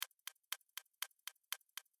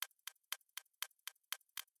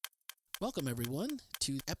Welcome, everyone,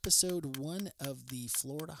 to episode 1 of the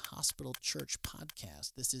Florida Hospital Church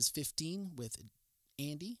podcast. This is 15 with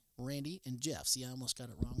Andy, Randy, and Jeff. See, I almost got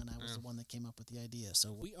it wrong, and I was the one that came up with the idea.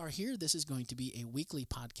 So we are here. This is going to be a weekly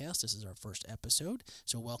podcast. This is our first episode.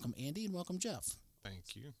 So welcome, Andy, and welcome, Jeff.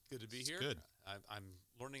 Thank you. Good to be here. Good. I'm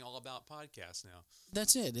learning all about podcasts now.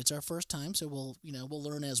 That's it. It's our first time, so we'll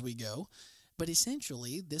learn as we go. But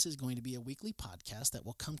essentially, this is going to be a weekly podcast that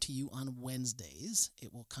will come to you on Wednesdays.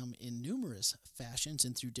 It will come in numerous fashions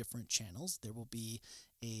and through different channels. There will be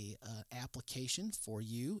a application for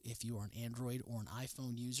you if you are an Android or an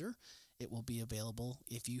iPhone user. It will be available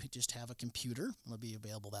if you just have a computer. It'll be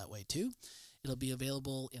available that way too. It'll be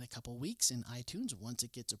available in a couple weeks in iTunes once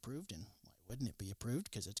it gets approved, and why wouldn't it be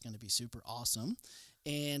approved? Because it's going to be super awesome.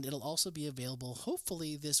 And it'll also be available,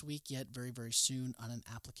 hopefully this week yet, very, very soon on an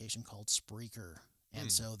application called Spreaker.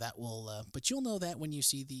 And so that will, but you'll know that when you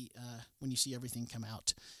see when you see everything come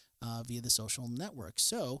out via the social network.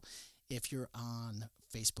 So if you're on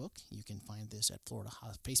Facebook, you can find this at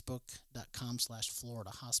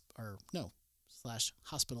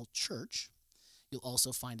facebook.com/Florida/Hospital Church. You'll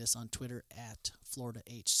also find us on Twitter at Florida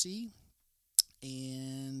HC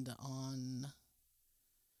and on...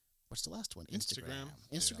 What's the last one? Instagram.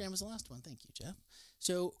 Instagram is the last one. Thank you, Jeff.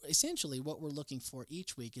 So essentially what we're looking for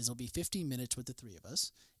each week is it'll be 15 minutes with the three of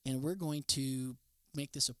us, and we're going to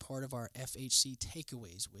make this a part of our FHC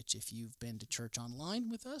takeaways, which if you've been to church online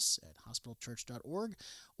with us at hospitalchurch.org,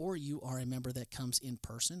 or you are a member that comes in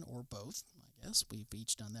person, or both, I guess, we've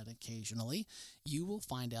each done that occasionally, you will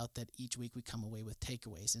find out that each week we come away with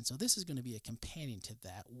takeaways. And so this is going to be a companion to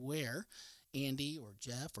that, where Andy or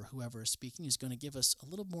Jeff or whoever is speaking is going to give us a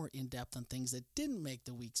little more in-depth on things that didn't make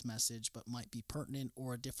the week's message but might be pertinent,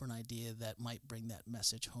 or a different idea that might bring that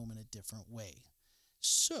message home in a different way.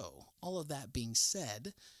 So, all of that being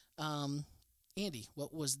said, Andy,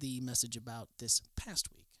 what was the message about this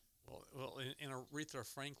past week? Well, in Aretha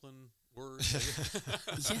Franklin words,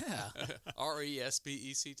 Yeah.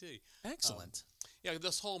 RESPECT. Excellent. Yeah,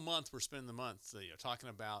 this whole month we're spending the month talking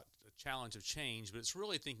about the challenge of change, but it's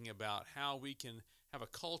really thinking about how we can have a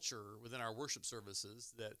culture within our worship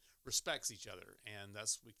services that respects each other, and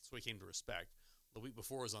that's what we came to respect. The week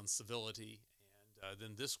before was on civility, and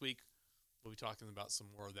then this week we'll be talking about some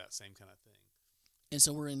more of that same kind of thing. And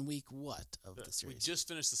so we're in week what of the series? We just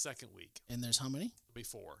finished the second week. And there's how many? There'll be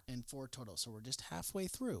 4. And 4 total, so we're just halfway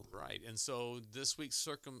through. Right, and so this week's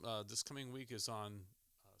this coming week is on.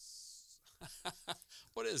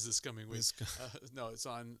 What is this coming week? No, it's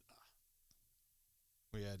on.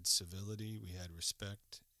 We had civility, we had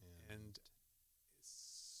respect, And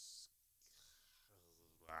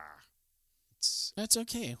it's That's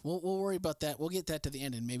okay. We'll worry about that. We'll get that to the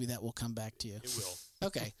end, and maybe that will come back to you. it will.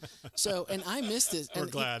 Okay. So, and I missed this. we're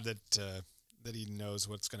and glad that he knows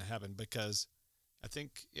what's going to happen, because I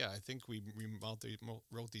think we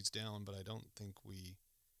wrote these down, but I don't think we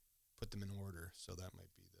put them in order, so that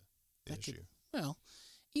might be the That could- issue. Well,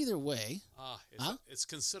 either way, It's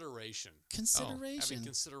consideration. consideration. Having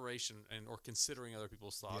consideration or considering other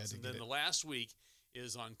people's thoughts. to And get then it. the last week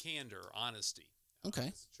is on candor, honesty. Okay.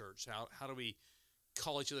 As a church, how do we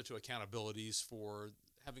call each other to accountabilities for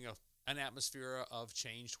having an atmosphere of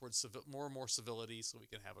change towards more and more civility, so we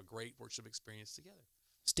can have a great worship experience together.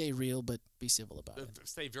 Stay real, but be civil about it.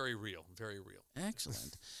 Stay very real, very real.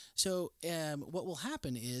 Excellent. So what will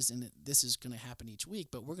happen is, and this is going to happen each week,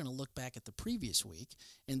 but we're going to look back at the previous week,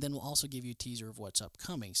 and then we'll also give you a teaser of what's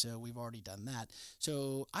upcoming. So we've already done that.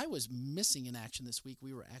 So I was missing in action this week.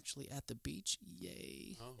 We were actually at the beach.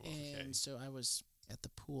 Yay. Oh, okay. And so I was at the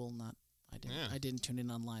pool, Yeah. I didn't tune in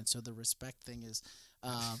online. So the respect thing is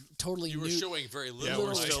totally You were new. showing very Yeah, little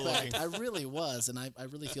we're still respect. looking. I really was, and I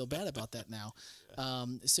really feel bad about that now.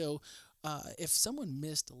 If someone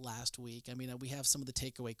missed last week, I mean, we have some of the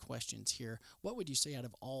takeaway questions here. What would you say out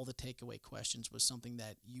of all the takeaway questions was something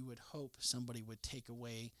that you would hope somebody would take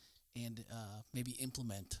away and maybe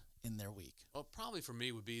implement in their week? Well, probably for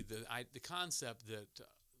me would be the concept that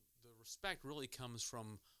the respect really comes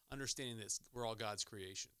from understanding that we're all God's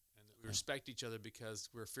creation, and that we respect each other because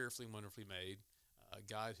we're fearfully and wonderfully made.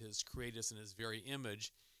 God has created us in His very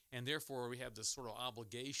image, and therefore we have this sort of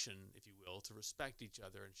obligation, if you will, to respect each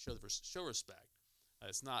other and show respect.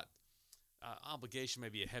 It's not obligation, may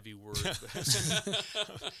be a heavy word. But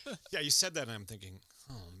Yeah, you said that, and I'm thinking,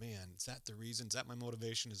 oh man, is that the reason? Is that my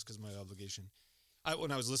motivation? Is because of my obligation?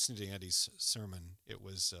 When I was listening to Andy's sermon, it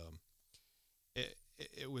was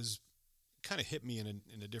kind of hit me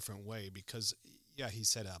in a different way, because he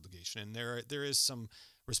said obligation, and there is some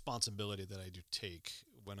responsibility that I do take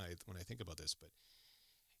when I think about this. But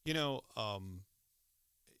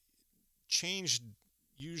change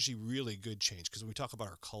usually really good change, because when we talk about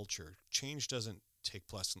our culture, change doesn't take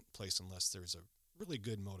place unless there's a really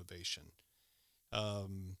good motivation.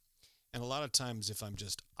 And a lot of times, if I'm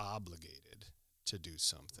just obligated to do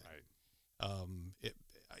something,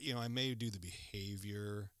 I may do the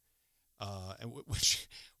behavior, and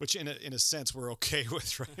which in a sense we're okay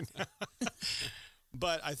with right now.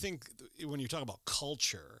 But I think when you talk about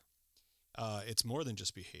culture, it's more than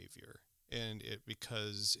just behavior, and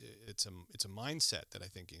because it's a mindset that I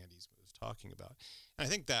think Andy was talking about. And I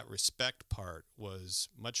think that respect part was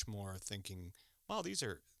much more thinking, wow, these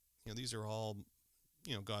are all,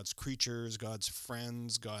 God's creatures, God's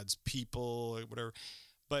friends, God's people, whatever.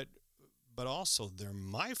 But also they're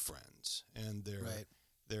my friends, and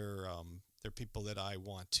they're people that I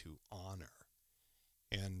want to honor.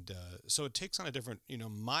 And so it takes on a different,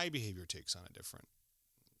 my behavior takes on a different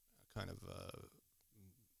kind of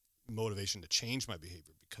motivation to change my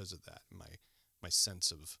behavior because of that, my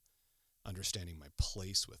sense of understanding my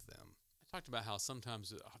place with them. I talked about how sometimes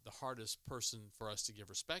the hardest person for us to give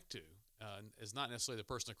respect to is not necessarily the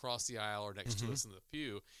person across the aisle or next to us in the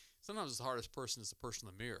pew. Sometimes the hardest person is the person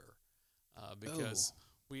in the mirror, because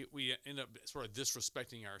we end up sort of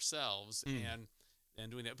disrespecting ourselves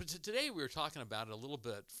and doing that. But today we were talking about it a little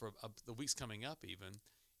bit for the weeks coming up even,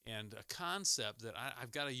 and a concept that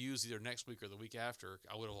I've got to use either next week or the week after.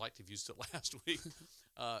 I would have liked to have used it last week,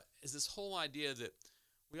 is this whole idea that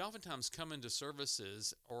we oftentimes come into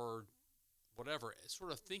services or whatever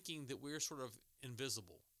sort of thinking that we're sort of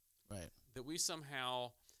invisible. Right. That we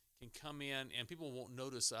somehow can come in and people won't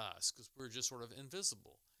notice us because we're just sort of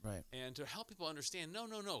invisible. Right. And to help people understand, no,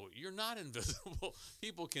 you're not invisible.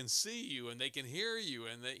 People can see you and they can hear you,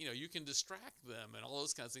 and that you can distract them and all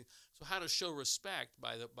those kinds of things. So how to show respect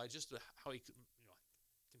by just how we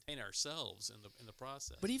contain ourselves in the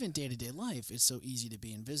process. But even day-to-day life, it's so easy to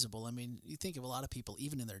be invisible. I mean, you think of a lot of people,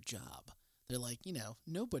 even in their job, they're like,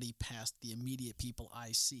 nobody past the immediate people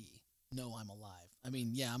I see know I'm alive. I mean,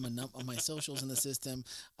 yeah, I'm on my socials in the system.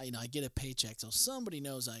 I get a paycheck, so somebody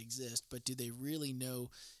knows I exist. But do they really know?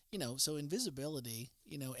 So invisibility,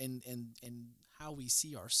 and how we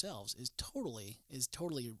see ourselves is totally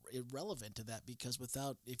irrelevant to that, because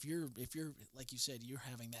if you're like you said, you're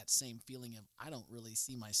having that same feeling of I don't really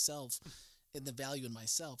see myself and the value in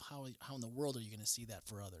myself. How in the world are you going to see that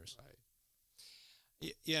for others? Right.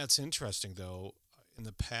 Yeah, it's interesting though. In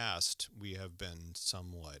the past, we have been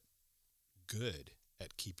somewhat good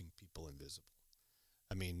at keeping people invisible.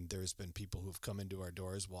 I mean, there's been people who've come into our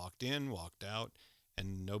doors, walked in, walked out,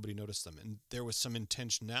 and nobody noticed them. And there was some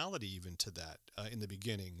intentionality even to that in the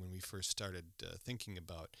beginning when we first started thinking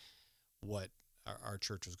about what our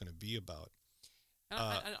church was going to be about.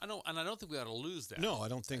 I don't think we ought to lose that. No, I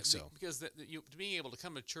don't think so. Because being able to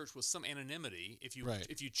come to church with some anonymity, if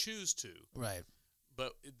you choose to, right.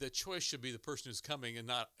 But the choice should be the person who's coming, and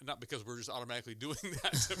not because we're just automatically doing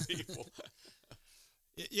that to people.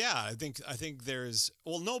 Yeah, I think there's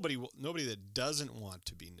nobody that doesn't want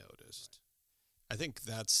to be noticed. I think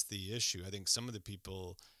that's the issue. I think some of the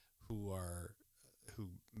people who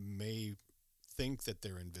may think that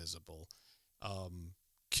they're invisible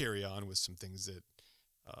carry on with some things that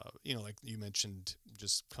like you mentioned,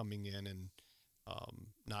 just coming in and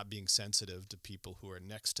not being sensitive to people who are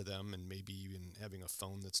next to them, and maybe even having a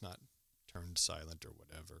phone that's not turned silent or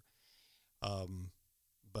whatever.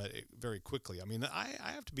 But very quickly, I mean, I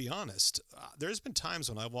have to be honest. There's been times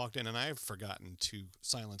when I walked in and I've forgotten to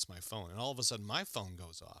silence my phone, and all of a sudden my phone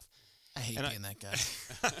goes off. I hate being that guy.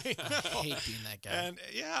 I hate being that guy.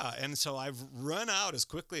 And so I've run out as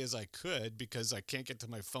quickly as I could because I can't get to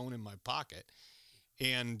my phone in my pocket.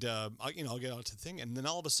 And I'll get out to the thing, and then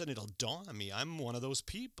all of a sudden it'll dawn on me. I'm one of those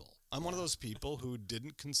people. I'm one of those people who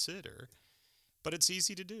didn't consider, but it's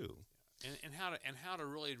easy to do. And how to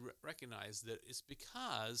really recognize that it's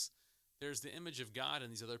because there's the image of God in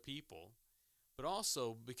these other people, but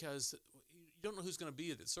also because you don't know who's going to be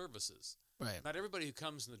at the services. Right. Not everybody who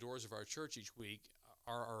comes in the doors of our church each week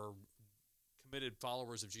are committed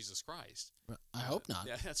followers of Jesus Christ. I hope not.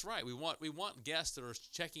 Yeah, that's right. We want guests that are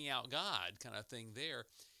checking out God, kind of thing there,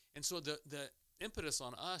 and so the impetus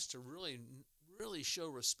on us to really show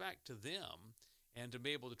respect to them and to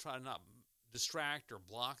be able to try to not distract or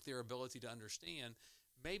block their ability to understand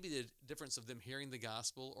maybe the difference of them hearing the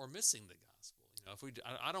gospel or missing the gospel. If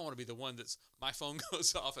I don't want to be the one that's my phone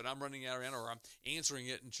goes off and I'm running around or I'm answering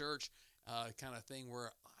it in church, kind of thing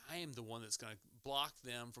where I am the one that's going to block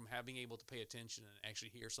them from having able to pay attention and actually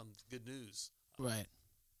hear some good news. Right.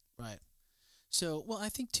 So, I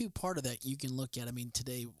think too, part of that you can look at, I mean,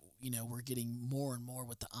 today, we're getting more and more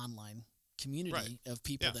with the online community of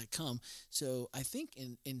people that come. So I think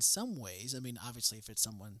in some ways, I mean, obviously, if it's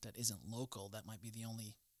someone that isn't local, that might be the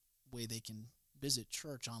only way they can visit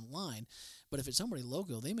church online. But if it's somebody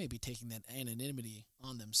local, they may be taking that anonymity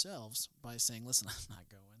on themselves by saying, listen, I'm not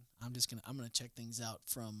going. I'm gonna check things out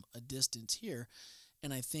from a distance here.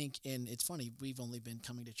 And I think, and it's funny, we've only been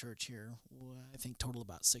coming to church here, I think total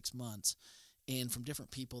about 6 months, and from different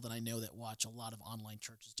people that I know that watch a lot of online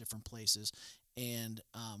churches, different places, and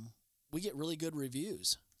we get really good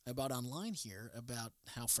reviews about online here about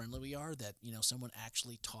how friendly we are, that, you know, someone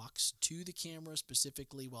actually talks to the camera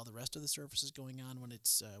specifically while the rest of the service is going on when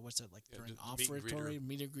it's, what's that, like during offertory,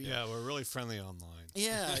 meet and greet. Yeah, we're really friendly online.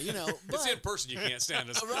 Yeah, you know. But, it's in person, you can't stand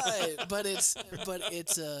us. Right, but it's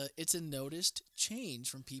a noticed change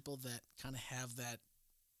from people that kind of have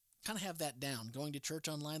that down. Going to church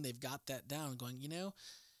online, they've got that down, going, you know,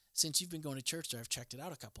 since you've been going to church there, I've checked it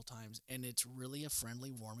out a couple times, and it's really a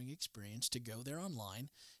friendly, warming experience to go there online.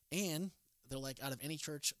 And they're like, out of any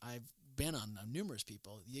church I've been on, numerous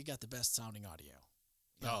people, you got the best sounding audio.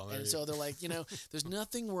 You know? And so they're like, you know, there's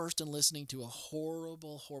nothing worse than listening to a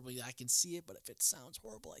horrible, I can see it, but if it sounds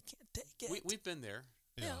horrible, I can't take it. We've been there.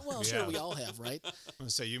 Yeah, well, sure, we all have, right? I'm going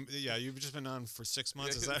to say, you've just been on for 6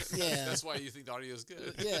 months, is that? Yeah. That's why you think the audio is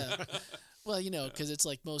good. Yeah. Well, you know, because it's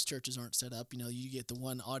like most churches aren't set up. You know, you get the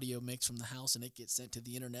one audio mix from the house and it gets sent to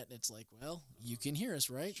the internet, and it's like, well, you can hear us,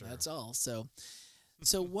 right? Sure. That's all. So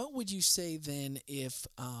what would you say then if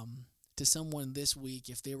to someone this week,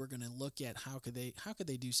 if they were going to look at how could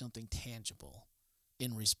they do something tangible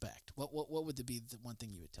in respect? What would be the one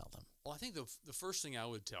thing you would tell them? Well, I think the first thing I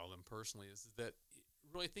would tell them personally is that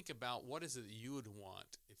really think about what is it that you would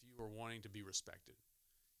want if you were wanting to be respected.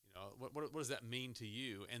 You know, what does that mean to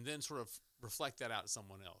you? And then sort of reflect that out to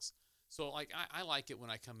someone else. So, like, I like it when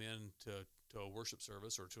I come in to a worship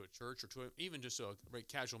service or to a church or even just a very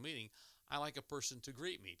casual meeting. I like a person to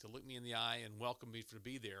greet me, to look me in the eye and welcome me to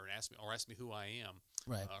be there, and ask me who I am,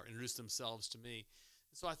 right? Or introduce themselves to me.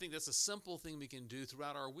 So I think that's a simple thing we can do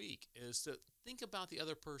throughout our week, is to think about the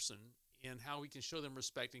other person and how we can show them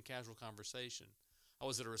respect in casual conversation. I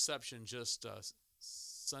was at a reception just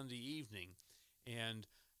Sunday evening, and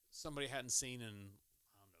somebody I hadn't seen in,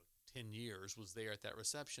 10 years was there at that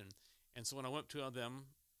reception. And so when I went to them,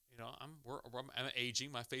 you know, I'm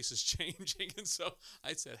aging, my face is changing. And so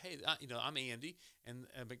I said, hey, I'm Andy. And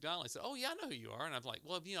McDonald said, oh, yeah, I know who you are. And I'm like,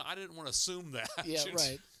 well, you know, I didn't want to assume that. Yeah,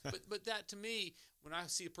 right. But that, to me, when I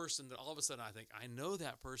see a person that all of a sudden I think, I know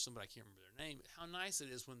that person, but I can't remember their name, how nice it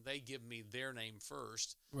is when they give me their name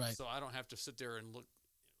first. Right. So I don't have to sit there and look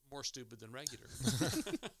more stupid than regular.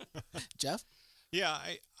 Jeff? Yeah,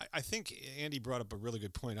 I think Andy brought up a really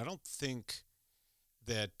good point. I don't think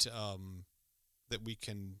that that we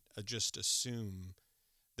can just assume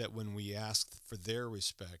that when we ask for their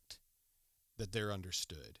respect, that they're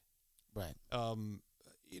understood. Right.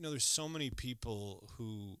 You know, there's so many people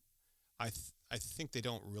who I think they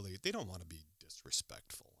don't want to be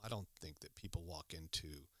disrespectful. I don't think that people walk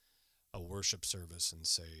into a worship service and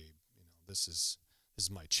say, you know, this is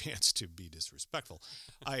my chance to be disrespectful.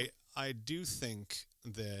 I do think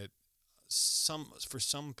that for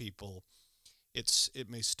some people, it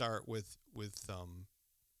may start with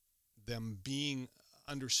them being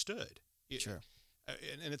understood. Sure.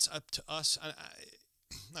 And it's up to us. I'm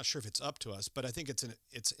not sure if it's up to us, but I think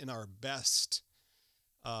it's in our best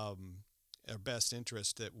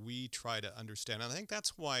interest that we try to understand. And I think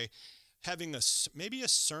that's why having maybe a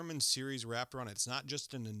sermon series wrapped around it. It's not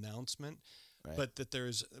just an announcement. Right. But that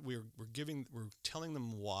we're telling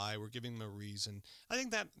them why, we're giving them a reason. I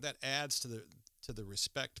think that adds to the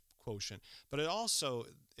respect quotient. But it also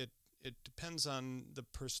it depends on the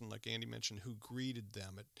person, like Andy mentioned, who greeted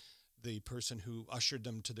them, the person who ushered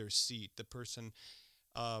them to their seat, the person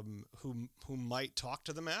who might talk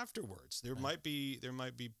to them afterwards. There might be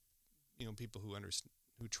you know, people who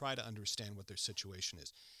try to understand what their situation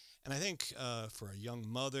is. And I think for a young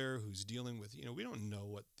mother who's dealing with, you know, we don't know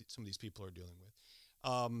what some of these people are dealing with.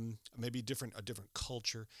 Maybe a different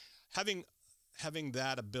culture. Having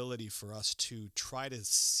that ability for us to try to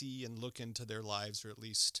see and look into their lives, or at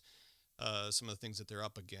least some of the things that they're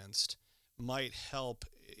up against, might help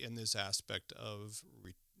in this aspect of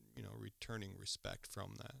returning respect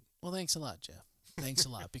from that. Well, thanks a lot, Jeff. Thanks a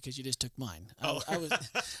lot, because you just took mine. I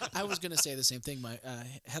was going to say the same thing. My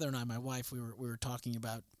Heather and I, my wife, we were talking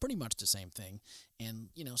about pretty much the same thing. And,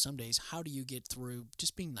 you know, some days, how do you get through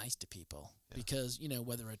just being nice to people? Yeah. Because, you know,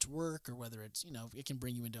 whether it's work or whether it's, you know, it can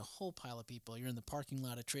bring you into a whole pile of people. You're in the parking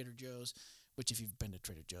lot at Trader Joe's, which if you've been to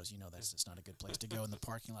Trader Joe's, you know that's just not a good place to go in the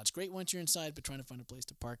parking lot. It's great once you're inside, but trying to find a place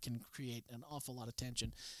to park can create an awful lot of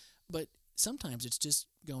tension. But sometimes it's just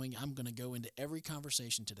going, I'm going to go into every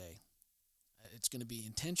conversation today. It's going to be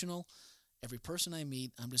intentional. Every person I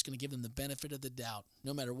meet, I'm just going to give them the benefit of the doubt,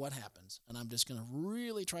 no matter what happens. And I'm just going to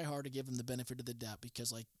really try hard to give them the benefit of the doubt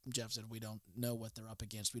because, like Jeff said, we don't know what they're up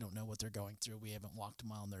against. We don't know what they're going through. We haven't walked a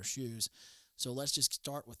mile in their shoes. So let's just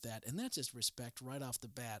start with that. And that's just respect right off the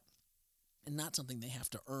bat, and not something they have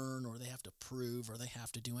to earn or they have to prove or they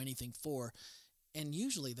have to do anything for. And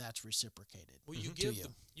usually that's reciprocated. Well, you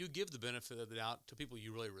give the benefit of the doubt to people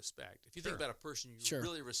you really respect. If you think about a person you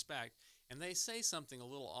really respect and they say something a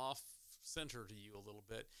little off center to you a little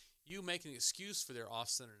bit, you make an excuse for their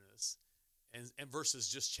off-centeredness and versus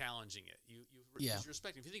just challenging it. You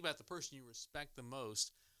respect. If you think about the person you respect the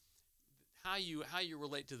most, how you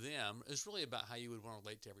relate to them is really about how you would want to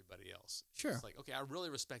relate to everybody else. Sure. It's like, okay, I really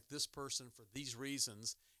respect this person for these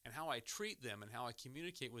reasons, and how I treat them and how I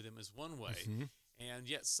communicate with them is one way. Mm-hmm. And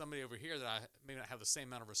yet somebody over here that I may not have the same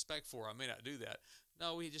amount of respect for, I may not do that.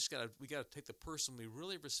 No, we gotta take the person we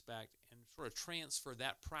really respect and sort of transfer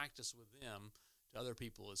that practice with them to other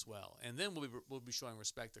people as well. And then we'll be showing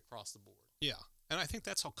respect across the board. Yeah. And I think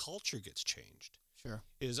that's how culture gets changed. Sure.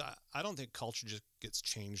 I don't think culture just gets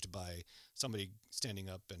changed by somebody standing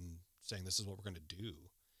up and saying this is what we're going to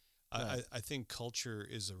do. Right. I think culture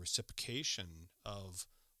is a reciprocation of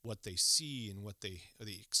what they see and what they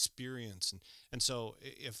experience, and so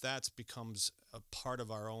if that becomes a part of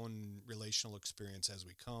our own relational experience as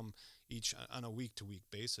we come each on a week to week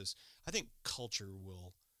basis, I think culture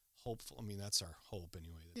will hopefully. I mean, that's our hope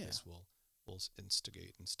anyway, that this will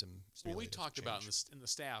instigate and stimulate. Well, we talked about in the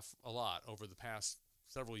staff a lot over the past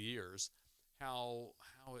several years how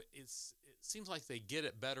it seems like they get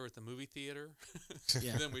it better at the movie theater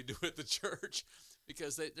than we do at the church,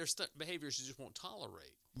 because there's behaviors you just won't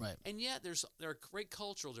tolerate. Right. And yet there are great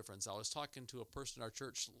cultural differences. I was talking to a person in our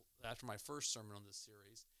church after my first sermon on this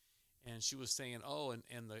series, and she was saying,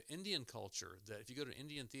 and the Indian culture, that if you go to an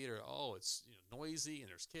Indian theater, it's noisy and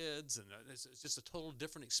there's kids, and it's just a total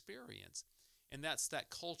different experience. And that's that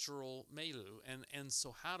cultural milieu. And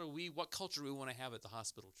so what culture do we want to have at the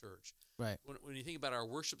hospital church? Right. When you think about our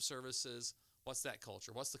worship services, what's that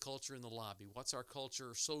culture? What's the culture in the lobby? What's our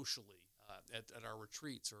culture socially at our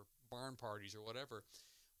retreats or barn parties or whatever?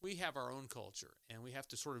 We have our own culture, and we have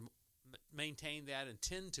to sort of maintain that and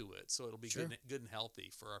tend to it so it'll be good and healthy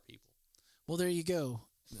for our people. Well, there you go.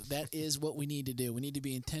 That is what we need to do. We need to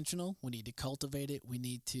be intentional. We need to cultivate it. We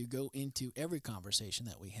need to go into every conversation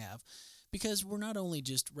that we have, because we're not only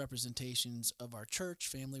just representations of our church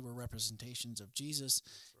family, we're representations of Jesus.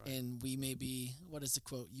 Right. And we may be, what is the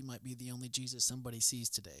quote? You might be the only Jesus somebody sees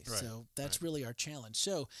today. Right. So that's really our challenge.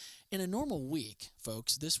 So in a normal week,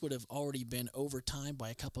 folks, this would have already been over time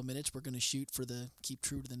by a couple minutes. We're going to shoot for keep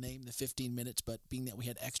true to the name, the 15 minutes, but being that we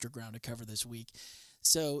had extra ground to cover this week.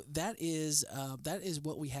 So that is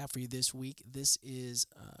what we have for you this week. This is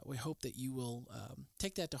we hope that you will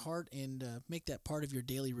take that to heart and make that part of your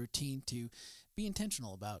daily routine to be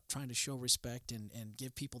intentional about trying to show respect and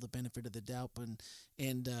give people the benefit of the doubt,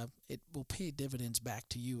 and it will pay dividends back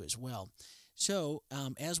to you as well. So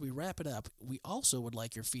as we wrap it up, we also would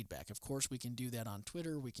like your feedback. Of course, we can do that on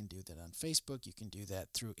Twitter. We can do that on Facebook. You can do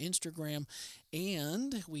that through Instagram.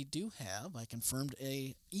 And we do have, I confirmed,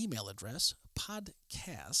 a email address,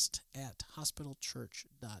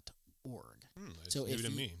 podcast@hospitalchurch.org. So if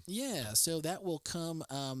to me. Yeah, so that will come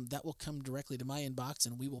directly to my inbox,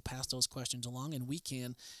 and we will pass those questions along, and we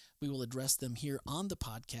will address them here on the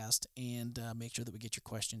podcast and make sure that we get your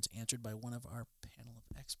questions answered by one of our panel of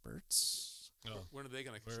experts. Oh. When are they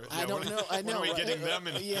going to? I don't know. I know. When are we getting them?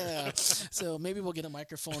 Yeah. So maybe we'll get a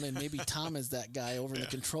microphone, and maybe Tom is that guy over in the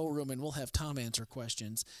control room, and we'll have Tom answer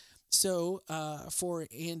questions. So for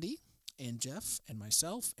Andy and Jeff and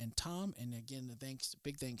myself and Tom, and again,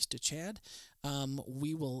 big thanks to Chad.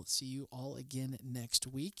 We will see you all again next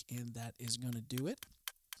week, and that is going to do it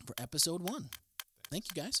for episode 1.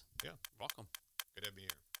 Thank you, guys. Yeah. Welcome. Good to be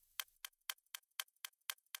here.